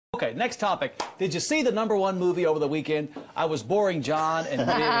Okay, next topic. Did you see the #1 movie over the weekend? I was boring John and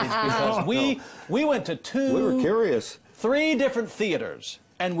Midge because we went to We were curious. 3 different theaters,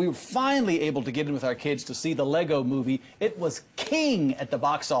 and we were finally able to get in with our kids to see the Lego Movie. It was king at the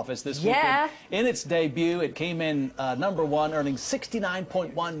box office this weekend. In its debut, it came in #1, earning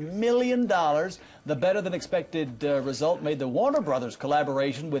 $69.1 million. The better-than-expected result made the Warner Brothers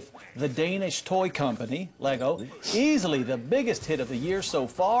collaboration with the Danish toy company, Lego, easily the biggest hit of the year so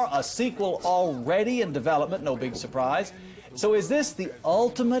far. A sequel already in development, no big surprise. So is this the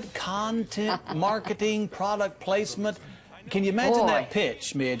ultimate content marketing, product placement? Can you imagine that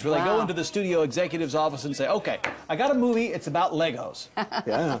pitch, Midge, where they go into the studio executive's office and say, okay, I got a movie, it's about Legos.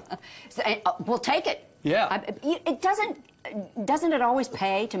 Yeah. We'll take it. Yeah. It doesn't it always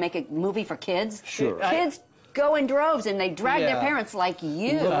pay to make a movie for kids? Sure. Kids go in droves and they drag their parents like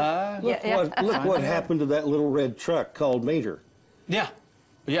you. Look what happened to that little red truck called Mater. Yeah.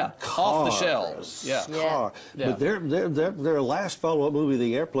 Yeah, off the shelves. Yeah. Car. But their last follow-up movie,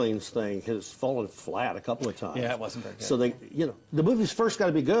 the Airplanes thing, has fallen flat a couple of times. Yeah, it wasn't very good. So they, the movie's first got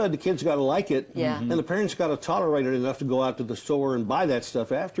to be good, the kids got to like it, and the parents got to tolerate it enough to go out to the store and buy that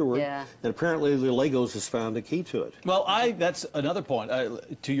stuff afterward. Yeah. And apparently the Legos has found the key to it. Well, that's another point.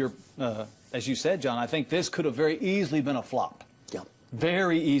 To your, as you said, John, I think this could have very easily been a flop. Yeah.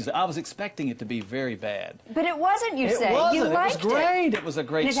 Very easily. I was expecting it to be very bad. But it wasn't, you say. It wasn't. You liked it was great. It was a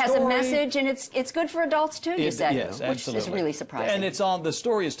great story. And it has a message, and it's good for adults, too, you said. Yes, absolutely. Which is really surprising. And the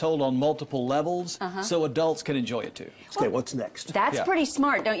story is told on multiple levels, so adults can enjoy it, too. Okay, what's next? That's pretty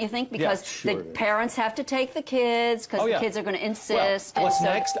smart, don't you think? Because the parents have to take the kids, because the kids are going to insist. Well, what's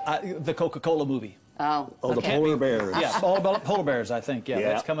next? The Coca-Cola movie. Oh, the polar bears. Yeah, all about polar bears, I think. Yeah,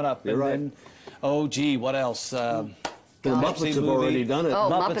 that's coming up. You're right. Then, oh, gee, what else? The Muppets have already done it. Oh,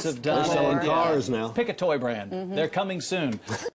 Muppets have done it. They're selling cars now. Pick a toy brand. They're coming soon.